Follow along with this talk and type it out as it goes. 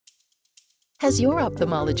Has your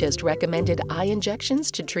ophthalmologist recommended eye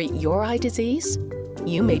injections to treat your eye disease?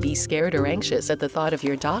 You may be scared or anxious at the thought of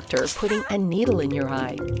your doctor putting a needle in your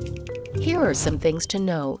eye. Here are some things to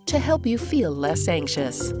know to help you feel less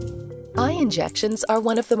anxious. Eye injections are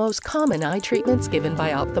one of the most common eye treatments given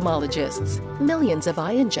by ophthalmologists. Millions of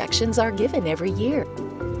eye injections are given every year.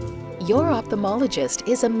 Your ophthalmologist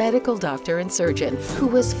is a medical doctor and surgeon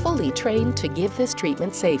who is fully trained to give this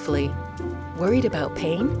treatment safely. Worried about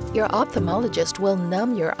pain? Your ophthalmologist will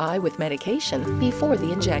numb your eye with medication before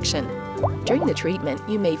the injection. During the treatment,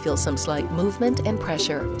 you may feel some slight movement and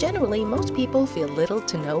pressure. Generally, most people feel little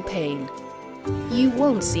to no pain. You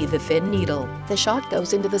won't see the thin needle. The shot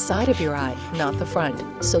goes into the side of your eye, not the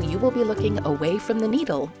front, so you will be looking away from the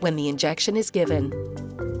needle when the injection is given.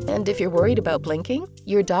 And if you're worried about blinking,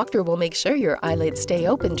 your doctor will make sure your eyelids stay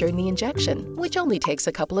open during the injection, which only takes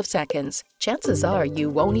a couple of seconds. Chances are you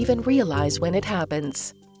won't even realize when it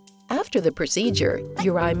happens. After the procedure,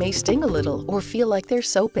 your eye may sting a little or feel like there's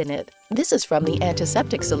soap in it. This is from the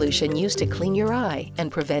antiseptic solution used to clean your eye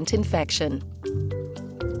and prevent infection.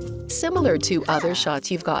 Similar to other shots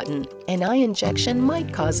you've gotten, an eye injection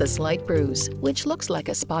might cause a slight bruise, which looks like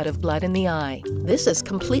a spot of blood in the eye. This is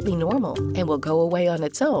completely normal and will go away on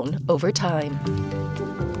its own over time.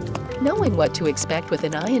 Knowing what to expect with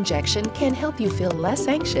an eye injection can help you feel less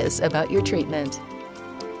anxious about your treatment.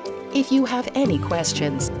 If you have any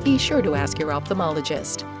questions, be sure to ask your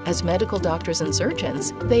ophthalmologist. As medical doctors and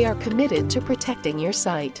surgeons, they are committed to protecting your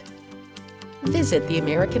sight. Visit the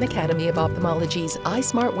American Academy of Ophthalmology's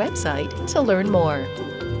EyeSmart website to learn more.